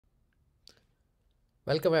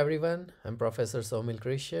Welcome everyone, I'm Professor Somil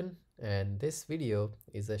Christian and this video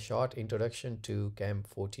is a short introduction to Chem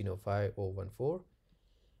 1405014.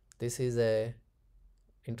 This is a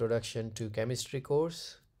introduction to chemistry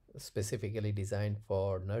course specifically designed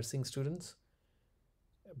for nursing students,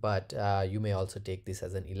 but you may also take this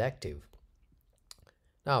as an elective.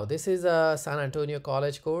 Now this is a San Antonio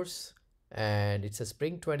College course and it's a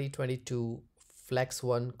Spring 2022 Flex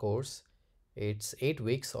 1 course. It's 8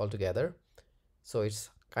 weeks altogether. So it's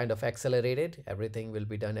kind of accelerated. Everything will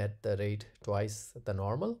be done at the rate twice the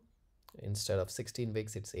normal. Instead of 16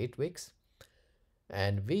 weeks, it's 8 weeks.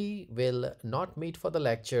 And we will not meet for the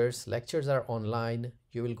lectures. Lectures are online.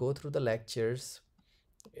 You will go through the lectures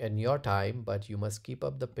in your time, but you must keep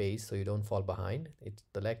up the pace so you don't fall behind.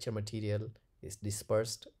 The lecture material is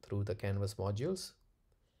dispersed through the Canvas modules.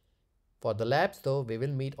 For the labs though, we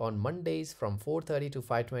will meet on Mondays from 4:30 to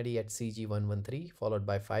 5:20 at CG113, followed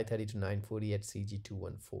by 5:30 to 9:40 at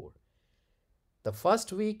CG214. The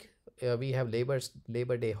first week we have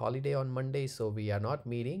Labor Day holiday on Monday, so we are not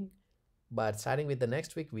meeting, but starting with the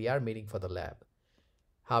next week we are meeting for the lab.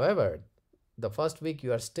 However, the first week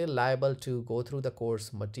you are still liable to go through the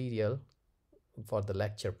course material for the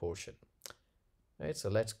lecture portion. Right, so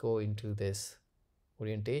let's go into this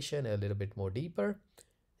orientation a little bit more deeper.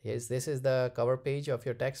 This is the cover page of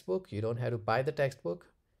your textbook. You don't have to buy the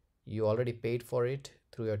textbook. You already paid for it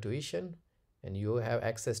through your tuition and you have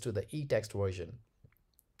access to the e-text version.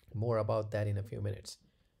 More about that in a few minutes.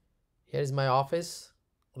 Here is my office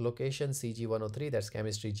location, CG103, that's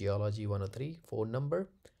Chemistry Geology 103, phone number,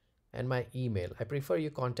 and my email. I prefer you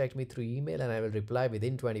contact me through email and I will reply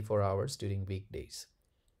within 24 hours during weekdays.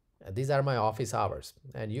 These are my office hours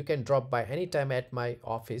and you can drop by anytime at my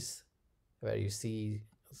office where you see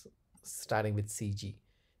starting with CG.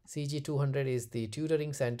 CG200 is the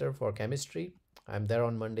tutoring center for chemistry. I'm there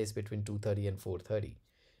on Mondays between 2:30 and 4:30.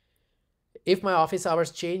 If my office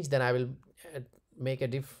hours change, then I will make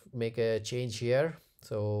a change here,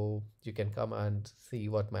 so you can come and see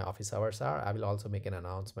what my office hours are. I will also make an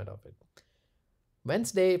announcement of it.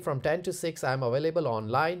 Wednesday from 10 to 6 I'm available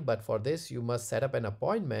online, but for this you must set up an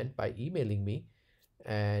appointment by emailing me,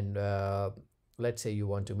 and let's say you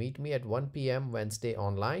want to meet me at 1 p.m. Wednesday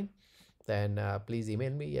online, then please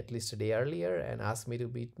email me at least a day earlier and ask me to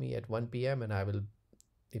meet me at 1 p.m. and I will,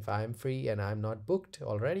 if I am free and I'm not booked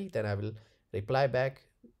already, then I will reply back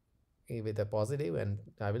with a positive and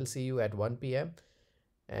I will see you at 1 p.m.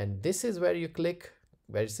 And this is where you click,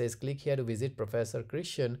 where it says click here to visit Professor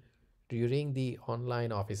Christian during the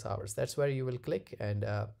online office hours. That's where you will click, and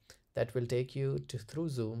that will take you through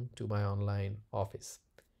Zoom to my online office.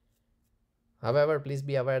 However, please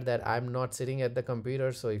be aware that I'm not sitting at the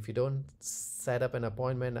computer, so if you don't set up an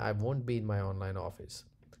appointment, I won't be in my online office.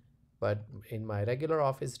 But in my regular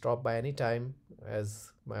office, drop by anytime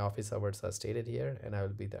as my office hours are stated here and I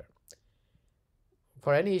will be there.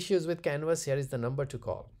 For any issues with Canvas, here is the number to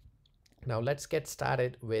call. Now let's get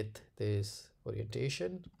started with this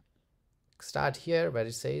orientation. Start here where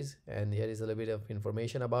it says, and here is a little bit of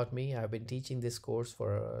information about me. I've been teaching this course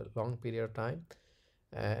for a long period of time,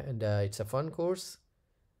 and it's a fun course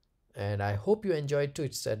and I hope you enjoy it too.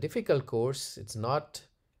 It's a difficult course. It's not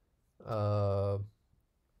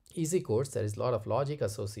easy course. There is a lot of logic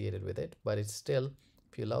associated with it, but it's still,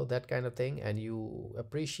 if you love that kind of thing and you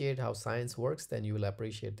appreciate how science works, then you will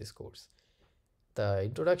appreciate this course. The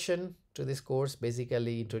introduction to this course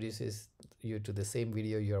basically introduces you to the same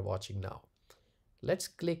video you are watching now. Let's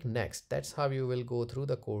click next. That's how you will go through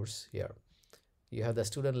the course here. You have the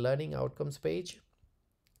student learning outcomes page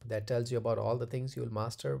that tells you about all the things you will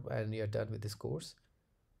master when you're done with this course.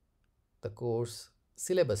 The course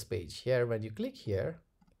syllabus page here, when you click here,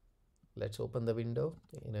 let's open the window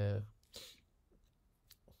in a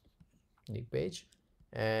new page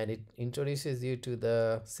and it introduces you to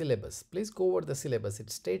the syllabus. Please go over the syllabus. It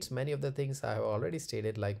states many of the things I have already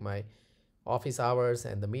stated, like my office hours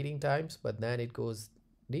and the meeting times, but then it goes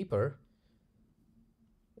deeper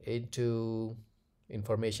into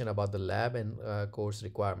information about the lab and course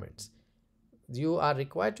requirements. You are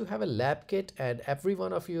required to have a lab kit and every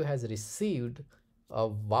one of you has received a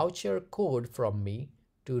voucher code from me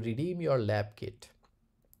to redeem your lab kit.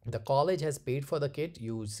 The college has paid for the kit.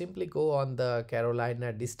 You simply go on the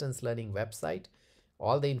Carolina Distance Learning website.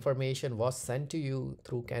 All the information was sent to you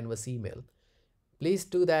through Canvas email. Please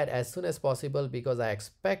do that as soon as possible because I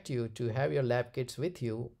expect you to have your lab kits with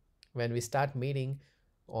you when we start meeting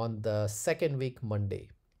on the second week Monday.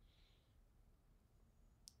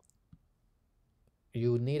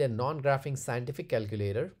 You need a non-graphing scientific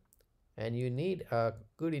calculator and you need a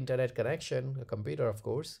good internet connection, a computer of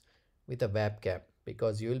course, with a webcam.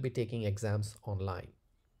 because you will be taking exams online.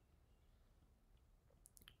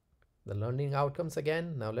 The learning outcomes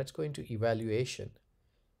again. Now let's go into evaluation.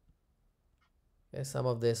 Okay, some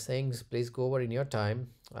of these things please go over in your time.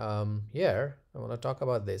 Here I want to talk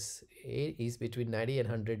about this. A is between 90 and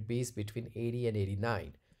 100, B is between 80 and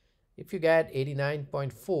 89. If you get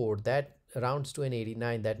 89.4, that rounds to an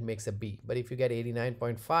 89, that makes a B. But if you get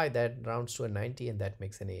 89.5, that rounds to a 90 and that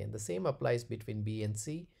makes an A. And the same applies between B and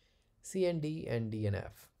C, C and D and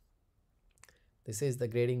F. This is the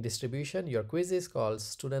grading distribution. Your quizzes called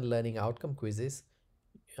student learning outcome quizzes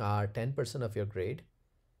are 10% of your grade.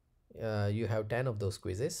 You have 10 of those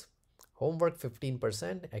quizzes. Homework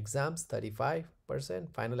 15%, exams 35%,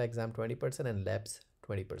 final exam 20%, and labs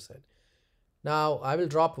 20%. Now I will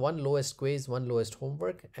drop one lowest quiz, one lowest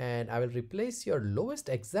homework, and I will replace your lowest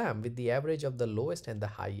exam with the average of the lowest and the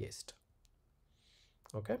highest.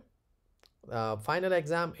 Okay. Final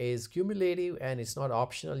exam is cumulative and it's not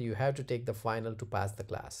optional. You have to take the final to pass the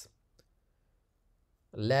class.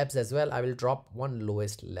 Labs as well, I will drop one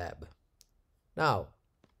lowest lab. Now,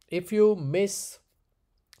 if you miss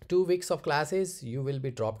 2 weeks of classes, you will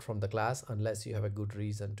be dropped from the class unless you have a good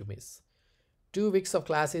reason to miss. 2 weeks of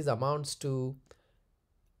classes amounts to,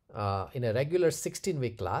 in a regular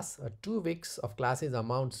 16-week class, 2 weeks of classes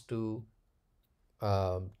amounts to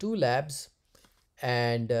 2 labs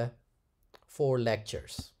and 4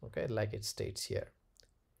 lectures, okay, like it states here.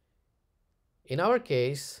 In our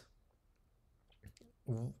case,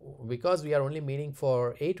 because we are only meeting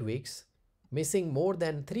for 8 weeks, missing more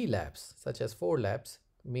than 3 labs, such as 4 labs,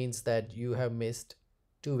 means that you have missed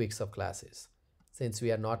 2 weeks of classes. Since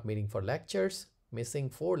we are not meeting for lectures, missing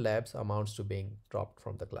 4 labs amounts to being dropped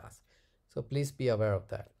from the class. So please be aware of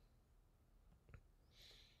that.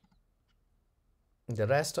 The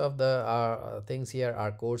rest of the things here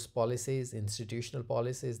are course policies, institutional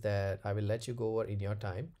policies that I will let you go over in your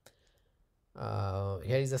time.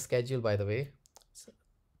 Here is a schedule, by the way. So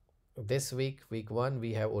this week, week 1,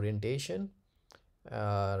 we have orientation.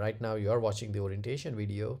 Right now you are watching the orientation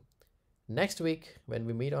video. Next week, when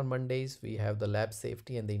we meet on Mondays, we have the lab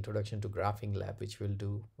safety and the introduction to graphing lab, which we'll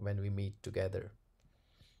do when we meet together.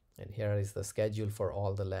 And here is the schedule for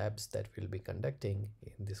all the labs that we'll be conducting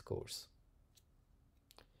in this course.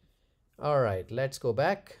 All right, let's go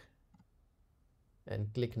back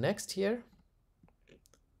and click next here.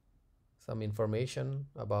 Some information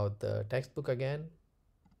about the textbook again.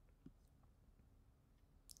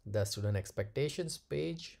 The student expectations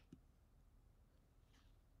page.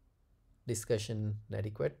 Discussion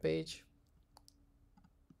adequate page.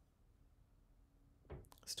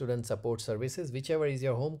 Student support services. Whichever is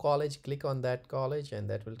your home college, click on that college and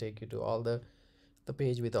that will take you to all the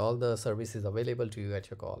page with all the services available to you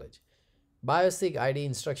at your college. BioSig ID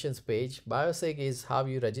instructions page. BioSig is how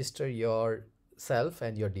you register yourself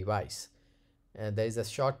and your device. And there is a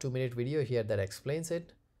short 2-minute video here that explains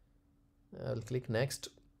it. I'll click next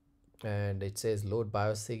and it says load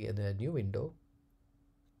BioSig in a new window.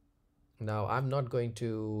 Now I'm not going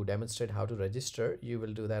to demonstrate how to register. You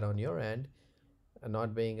will do that on your end.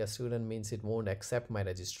 Not being a student means it won't accept my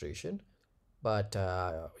registration. But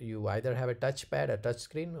you either have a touchpad, a touch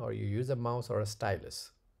screen, or you use a mouse or a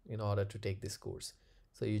stylus in order to take this course.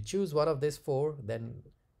 So you choose one of these 4, then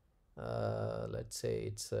let's say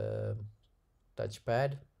it's a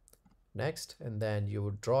touchpad, next, and then you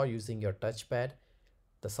would draw using your touchpad.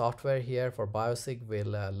 The software here for BioSig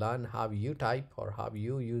will learn how you type or how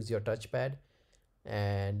you use your touchpad,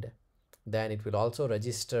 and then it will also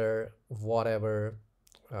register whatever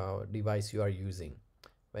device you are using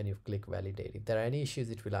when you click validate. If there are any issues,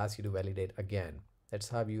 it will ask you to validate again. That's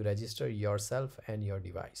how you register yourself and your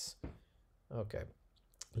device. Okay,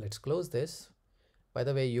 let's close this. By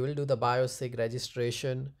the way, you will do the BioSig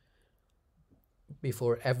registration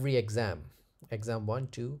before every exam. Exam 1,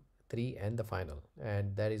 2, 3 and the final.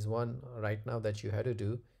 And there is one right now that you have to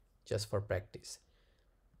do just for practice.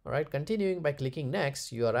 All right, continuing by clicking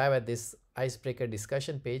next, you arrive at this icebreaker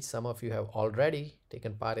discussion page. Some of you have already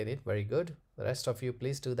taken part in it. Very good. The rest of you,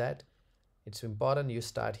 please do that. It's important you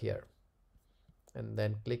start here. And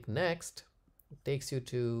then click next. It takes you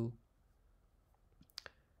to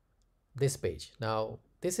this page. Now,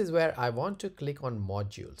 this is where I want to click on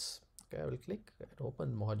modules. Okay, I will click and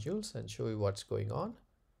open modules and show you what's going on.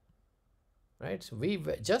 Right, so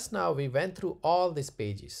just now we went through all these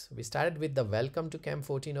pages. We started with the welcome to Chem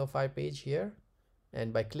 1405 page here,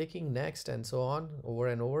 and by clicking next and so on over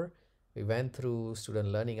and over, we went through student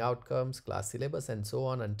learning outcomes, class syllabus and so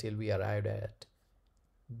on until we arrived at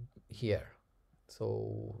here.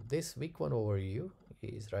 So this week 1 overview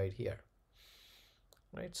is right here.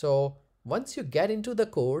 Right, so once you get into the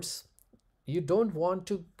course, you don't want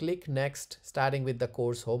to click next starting with the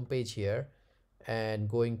course homepage here and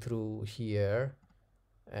going through here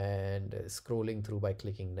and scrolling through by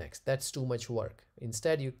clicking next. That's too much work.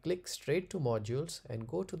 Instead, you click straight to modules and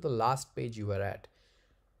go to the last page you were at.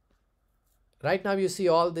 Right now you see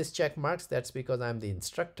all these check marks. That's because I'm the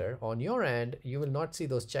instructor. On your end, you will not see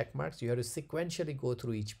those check marks. You have to sequentially go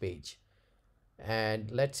through each page.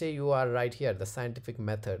 And let's say you are right here, the scientific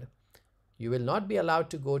method. You will not be allowed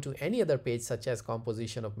to go to any other page such as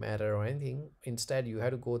composition of matter or anything. Instead, you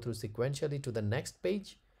have to go through sequentially to the next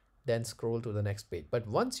page, then scroll to the next page. But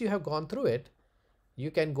once you have gone through it, you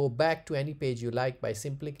can go back to any page you like by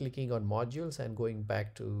simply clicking on modules and going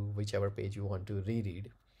back to whichever page you want to reread.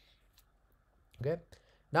 Okay,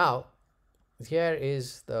 now here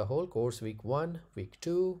is the whole course: week 1, week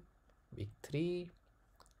 2, week 3,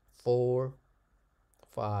 4,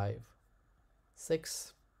 5,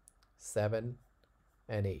 6, 7,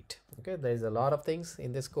 and 8. Okay, there is a lot of things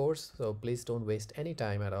in this course, so please don't waste any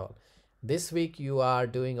time at all. This week you are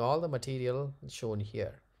doing all the material shown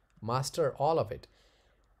here. Master all of it.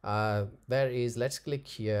 Let's click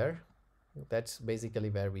here. That's basically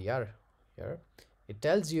where we are here. It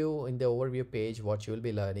tells you in the overview page what you will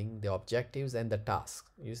be learning, the objectives and the tasks.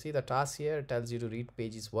 You see the task here. It tells you to read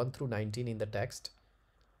pages 1 through 19 in the text.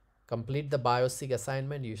 Complete the BioSig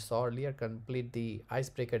assignment you saw earlier. Complete the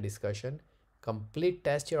icebreaker discussion. Complete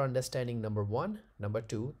test your understanding number 1, number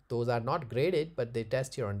 2. Those are not graded, but they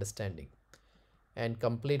test your understanding. And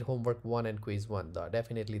complete homework 1 and quiz 1.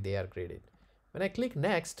 Definitely they are graded. When I click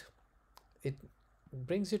next, it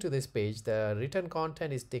brings you to this page. The written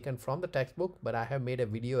content is taken from the textbook, but I have made a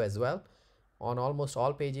video as well. On almost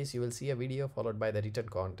all pages you will see a video followed by the written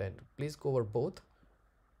content. Please go over both.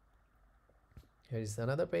 Here is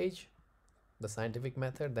another page, the scientific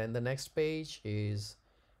method. Then the next page is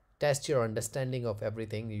test your understanding of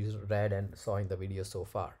everything you read and saw in the video so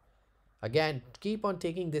far. Again, keep on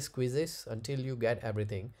taking these quizzes until you get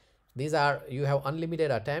everything. These are, you have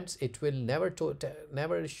unlimited attempts. It will never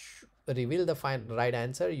reveal the right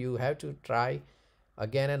answer. You have to try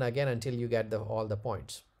again and again until you get all the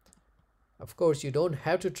points. Of course, you don't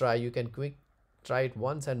have to try. You can try it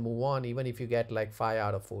once and move on, even if you get like 5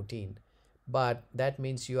 out of 14. But that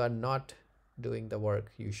means you are not doing the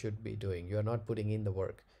work you should be doing. You are not putting in the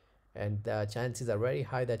work. And the chances are very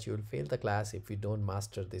high that you will fail the class if you don't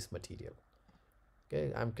master this material.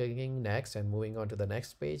 Okay, I'm clicking next and moving on to the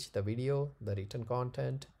next page, the video, the written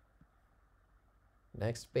content.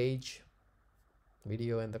 Next page,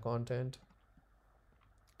 video and the content.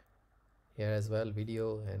 Here as well,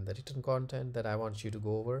 video and the written content that I want you to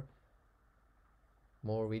go over.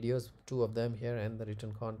 More videos, 2 of them here, and the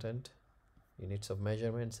written content. Units of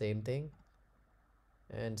measurement, same thing.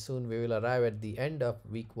 And soon we will arrive at the end of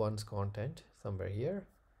week 1's content, somewhere here.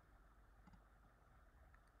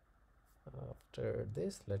 After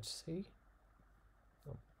this, let's see.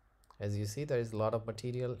 As you see, there is a lot of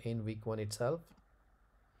material in week 1 itself.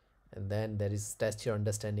 And then there is test your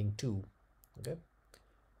understanding 2. Okay.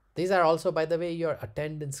 These are also, by the way, your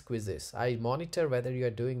attendance quizzes. I monitor whether you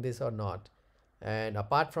are doing this or not. And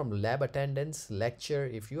apart from lab attendance, lecture,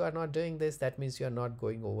 if you are not doing this, that means you are not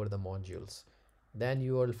going over the modules. Then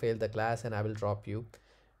you will fail the class and I will drop you.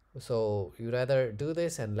 So you rather do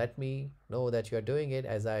this and let me know that you are doing it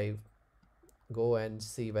as I go and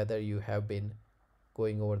see whether you have been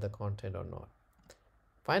going over the content or not.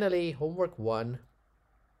 Finally, homework 1,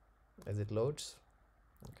 as it loads.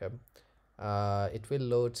 Okay, it will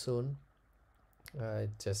load soon.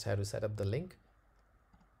 Just have to set up the link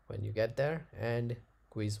when you get there, and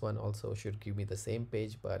quiz 1 also should give me the same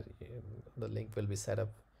page, but the link will be set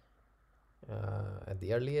up at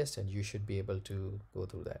the earliest and you should be able to go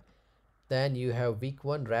through that. Then you have week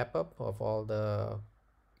 1 wrap up of all the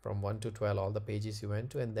from 1 to 12 all the pages you went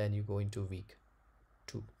to, and then you go into week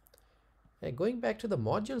 2. And going back to the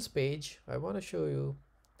modules page, I want to show you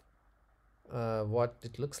what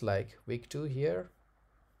it looks like. Week 2 here,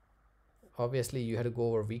 obviously you have to go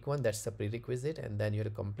over week 1, that's the prerequisite, and then you have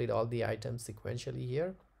to complete all the items sequentially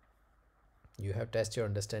here. You have test your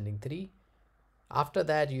understanding 3. After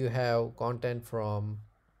that you have content from,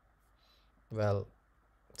 well,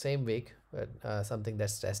 same week, but something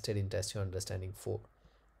that's tested in test your understanding 4.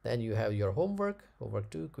 Then you have your homework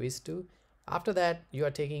 2, quiz 2. After that you are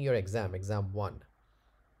taking your exam 1.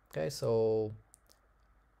 Okay, so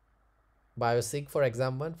BioSig for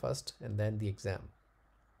exam 1 first and then the exam.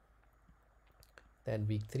 Then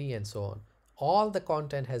week 3 and so on. All the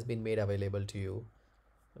content has been made available to you.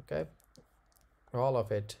 Okay, all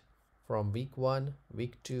of it from week 1,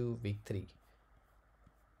 week 2, week 3.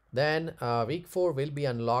 Then week 4 will be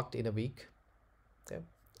unlocked in a week. Okay,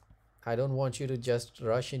 I don't want you to just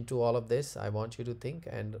rush into all of this. I want you to think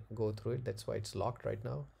and go through it. That's why it's locked right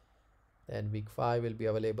now. Then week 5 will be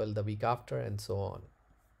available the week after, and so on.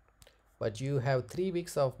 But you have 3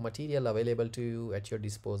 weeks of material available to you at your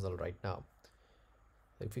disposal right now.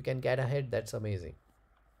 If you can get ahead, that's amazing.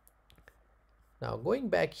 Now going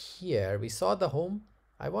back here, we saw the home.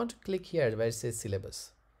 I want to click here where it says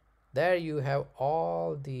syllabus. There you have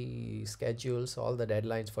all the schedules, all the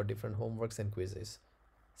deadlines for different homeworks and quizzes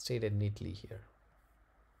stated neatly here.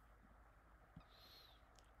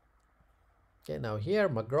 Okay, now here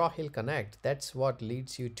McGraw-Hill Connect, that's what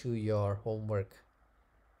leads you to your homework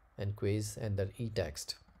and quiz and the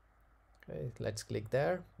e-text. Okay, let's click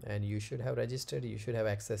there, and you should have registered. You should have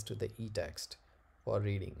access to the e-text for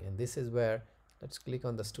reading, and this is where, let's click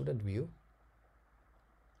on the student view,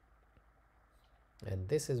 and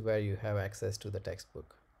this is where you have access to the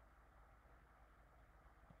textbook.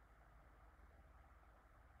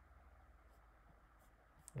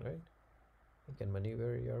 Right, you can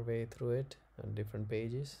maneuver your way through it on different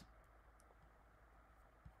pages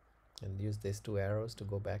and use these 2 arrows to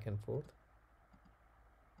go back and forth.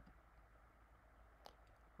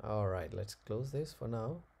 All right, let's close this for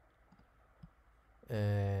now.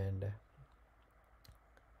 And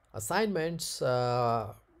assignments,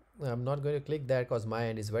 I'm not going to click there because my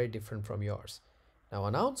end is very different from yours. Now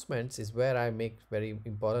announcements is where I make very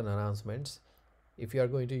important announcements. If you are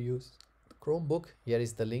going to use Chromebook, here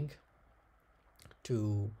is the link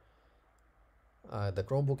to the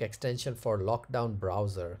Chromebook extension for Lockdown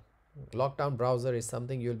Browser. Lockdown Browser is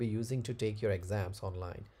something you'll be using to take your exams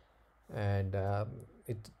online, and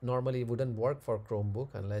it normally wouldn't work for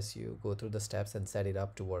Chromebook unless you go through the steps and set it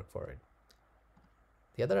up to work for it.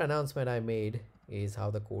 The other announcement I made is how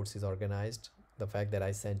the course is organized, the fact that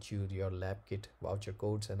I sent you your lab kit, voucher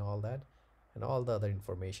codes and all that, and all the other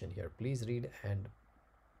information here. Please read and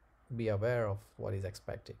be aware of what is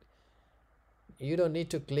expected. You don't need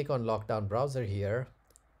to click on Lockdown Browser here.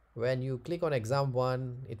 When you click on exam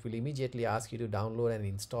 1, it will immediately ask you to download and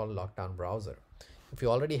install Lockdown Browser. If you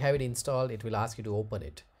already have it installed, it will ask you to open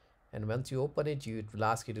it, and once you open it, it will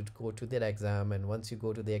ask you to go to that exam, and once you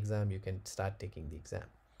go to the exam, you can start taking the exam.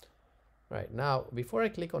 Right, now before I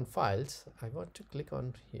click on files, I want to click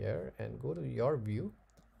on here and go to your view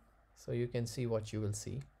so you can see what you will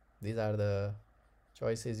see. These are the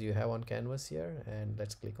choices you have on Canvas here, and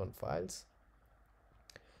let's click on files.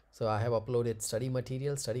 So I have uploaded study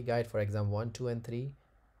material, study guide for exam 1, 2 and 3.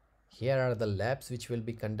 Here are the labs which we'll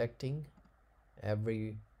be conducting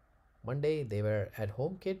every Monday. They were at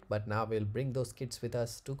home kit, but now we'll bring those kits with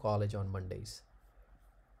us to college on Mondays.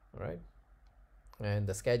 All right, and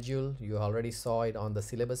the schedule, you already saw it on the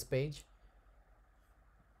syllabus page.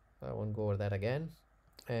 I won't go over that again.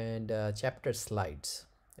 And chapter slides,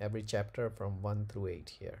 every chapter from 1 through 8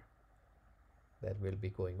 here that we'll be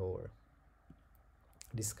going over.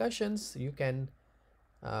 Discussions, you can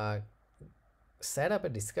set up a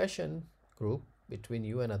discussion group between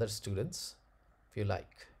you and other students if you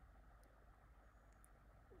like.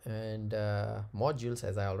 And modules,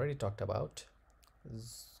 as I already talked about.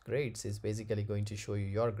 Grades is basically going to show you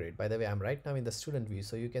your grade. By the way, I'm right now in the student view,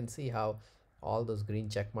 so you can see how all those green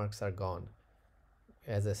check marks are gone.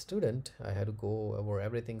 As a student, I had to go over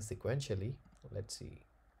everything sequentially. Let's see,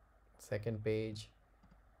 second page,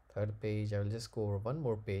 third page. I will just go over one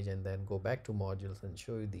more page and then go back to modules and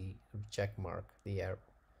show you the check mark, the arrow.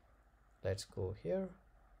 Let's go here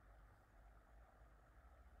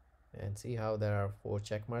and see how there are 4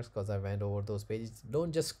 check marks because I went over those pages.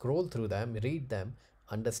 Don't just scroll through them, read them,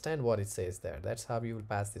 understand what it says there. That's how you will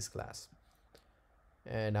pass this class.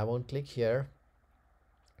 And I won't click here.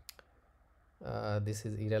 This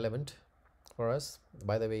is irrelevant for us.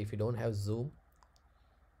 By the way, if you don't have Zoom,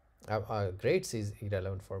 grades is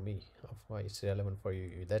irrelevant for me. Why it's relevant for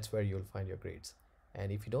you, that's where you'll find your grades.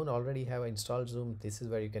 And if you don't already have installed Zoom, this is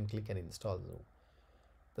where you can click and install Zoom.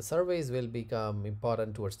 The surveys will become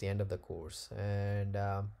important towards the end of the course, and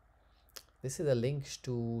this is a link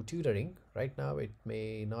to tutoring. Right now it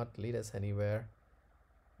may not lead us anywhere.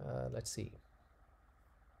 Let's see,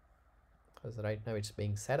 because right now it's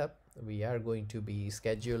being set up. We are going to be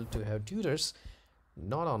scheduled to have tutors,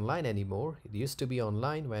 not online anymore. It used to be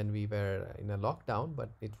online when we were in a lockdown,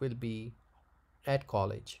 but it will be at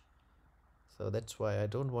college. So that's why I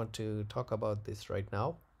don't want to talk about this right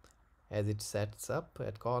now. As it sets up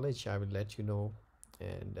at college, I will let you know,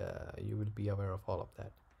 and you will be aware of all of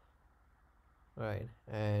that. Right,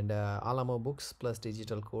 and Alamo books plus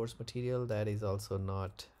digital course material, that is also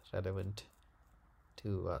not relevant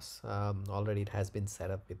to us. Already it has been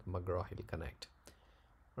set up with McGraw-Hill Connect.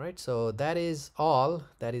 Right, so that is all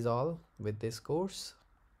with this course.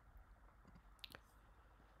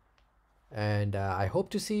 And I hope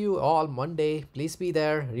to see you all Monday. Please be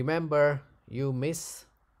there. Remember, you miss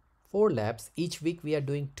 4 labs. Each week we are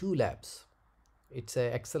doing 2 labs. It's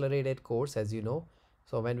an accelerated course, as you know.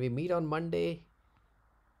 So when we meet on Monday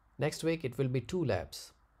next week, it will be 2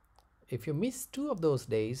 labs. If you miss 2 of those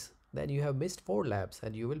days, then you have missed 4 labs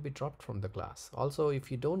and you will be dropped from the class. Also, if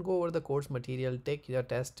you don't go over the course material, take your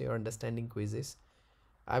test, your understanding quizzes,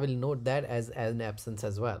 I will note that as an absence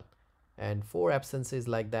as well. And 4 absences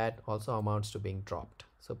like that also amounts to being dropped.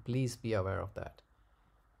 So please be aware of that.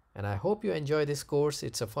 And I hope you enjoy this course.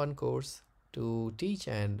 It's a fun course to teach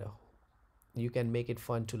and you can make it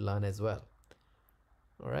fun to learn as well.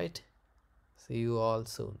 All right. See you all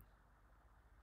soon.